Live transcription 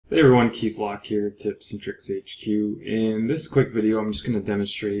Hey everyone, Keith Locke here, Tips and Tricks HQ. In this quick video, I'm just going to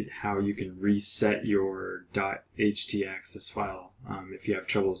demonstrate how you can reset your .htaccess file if you have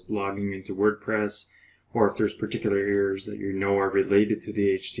troubles logging into WordPress, or if there's particular errors that you know are related to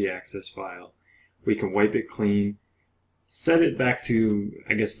the htaccess file. We can wipe it clean, set it back to,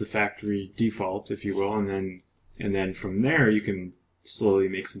 I guess, the factory default, if you will, and then from there you can slowly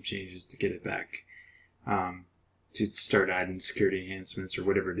make some changes to get it back. To start adding security enhancements or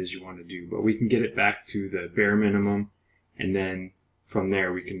whatever it is you want to do. But we can get it back to the bare minimum, and then from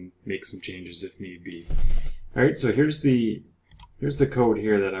there we can make some changes if need be. Alright, so here's the code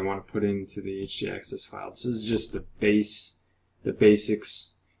here that I want to put into the htaccess file. This is just the basics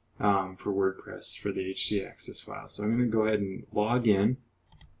for WordPress for the htaccess file. So I'm going to go ahead and log in.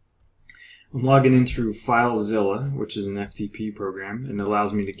 I'm logging in through FileZilla, which is an FTP program, and it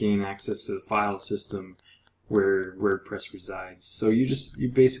allows me to gain access to the file system where WordPress resides. So you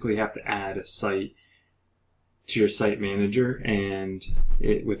basically have to add a site to your site manager and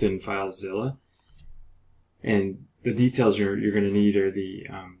within FileZilla. And the details you're going to need are the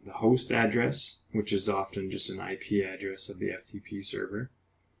host address, which is often just an IP address of the FTP server.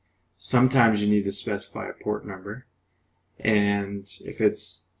 Sometimes you need to specify a port number, and if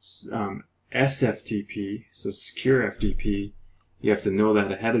it's SFTP, so secure FTP, you have to know that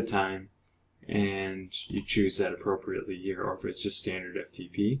ahead of time, and you choose that appropriately here, or if it's just standard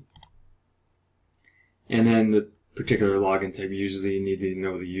FTP. And then the particular login type, usually you need to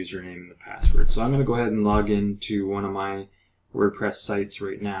know the username and the password. So I'm going to go ahead and log into one of my WordPress sites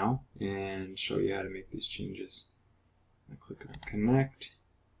right now and show you how to make these changes. I click on connect.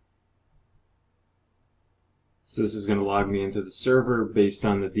 So this is going to log me into the server based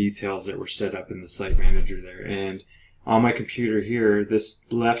on the details that were set up in the site manager there. And on my computer here,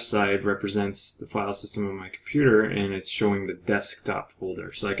 this left side represents the file system on my computer, and it's showing the desktop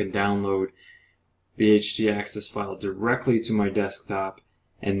folder. So I can download the htaccess file directly to my desktop,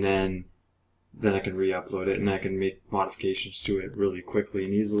 and then I can re-upload it, and I can make modifications to it really quickly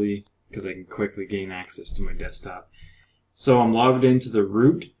and easily because I can quickly gain access to my desktop. So I'm logged into the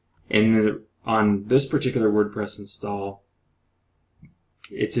root, and on this particular WordPress install,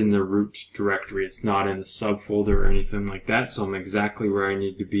 it's in the root directory. It's not in a subfolder or anything like that, so I'm exactly where I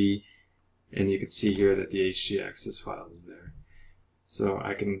need to be, and you can see here that the htaccess file is there. So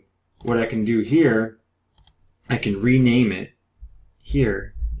what I can do here, I can rename it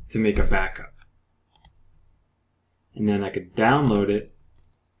here to make a backup, and then I can download it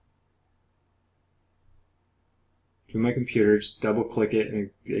to my computer. Just double click it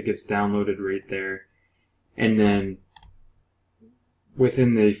and it gets downloaded right there, and then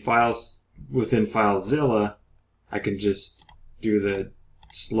within FileZilla, I can just do the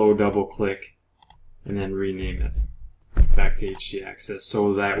slow double click and then rename it back to htaccess,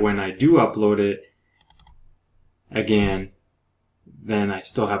 so that when I do upload it again, then I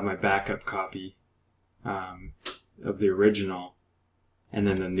still have my backup copy of the original, and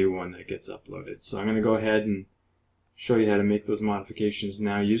then the new one that gets uploaded. So I'm going to go ahead and show you how to make those modifications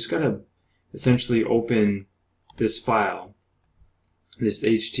now. You just got to essentially open this file, this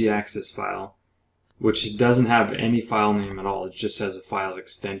htaccess file, which doesn't have any file name at all. It just has a file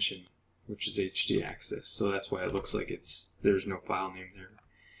extension, which is htaccess. So that's why it looks like there's no file name there.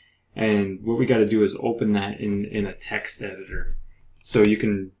 And what we got to do is open that in a text editor. So you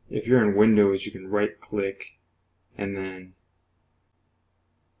can, if you're in Windows, you can right click and then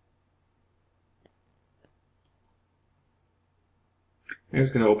I'm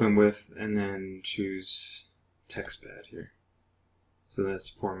just going to open with and then choose TextPad here. So that's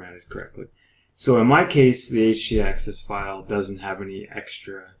formatted correctly. So in my case, the htaccess file doesn't have any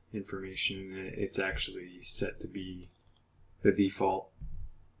extra information. It's actually set to be the default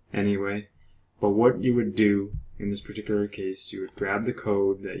anyway. But what you would do in this particular case, you would grab the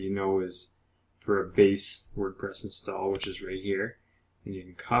code that you know is for a base WordPress install, which is right here, and you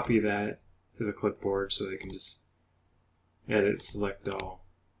can copy that to the clipboard, so you can just edit, select all,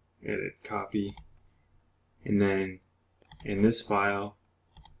 edit, copy, and then in this file,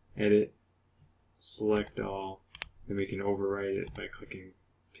 edit, select all, then we can overwrite it by clicking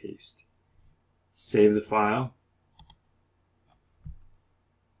paste. Save the file,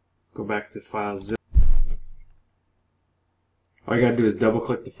 go back to FileZilla. All you gotta do is double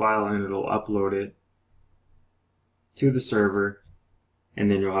click the file and it'll upload it to the server, and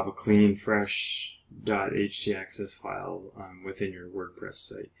then you'll have a clean, fresh .htaccess file within your WordPress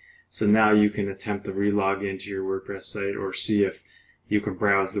site. So now you can attempt to relog into your WordPress site, or see if you can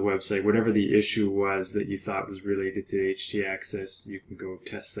browse the website. Whatever the issue was that you thought was related to htaccess, you can go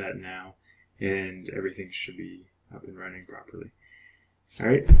test that now, and everything should be up and running properly.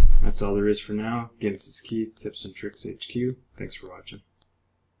 Alright, that's all there is for now. Again, this is Keith, Tips and Tricks HQ. Thanks for watching.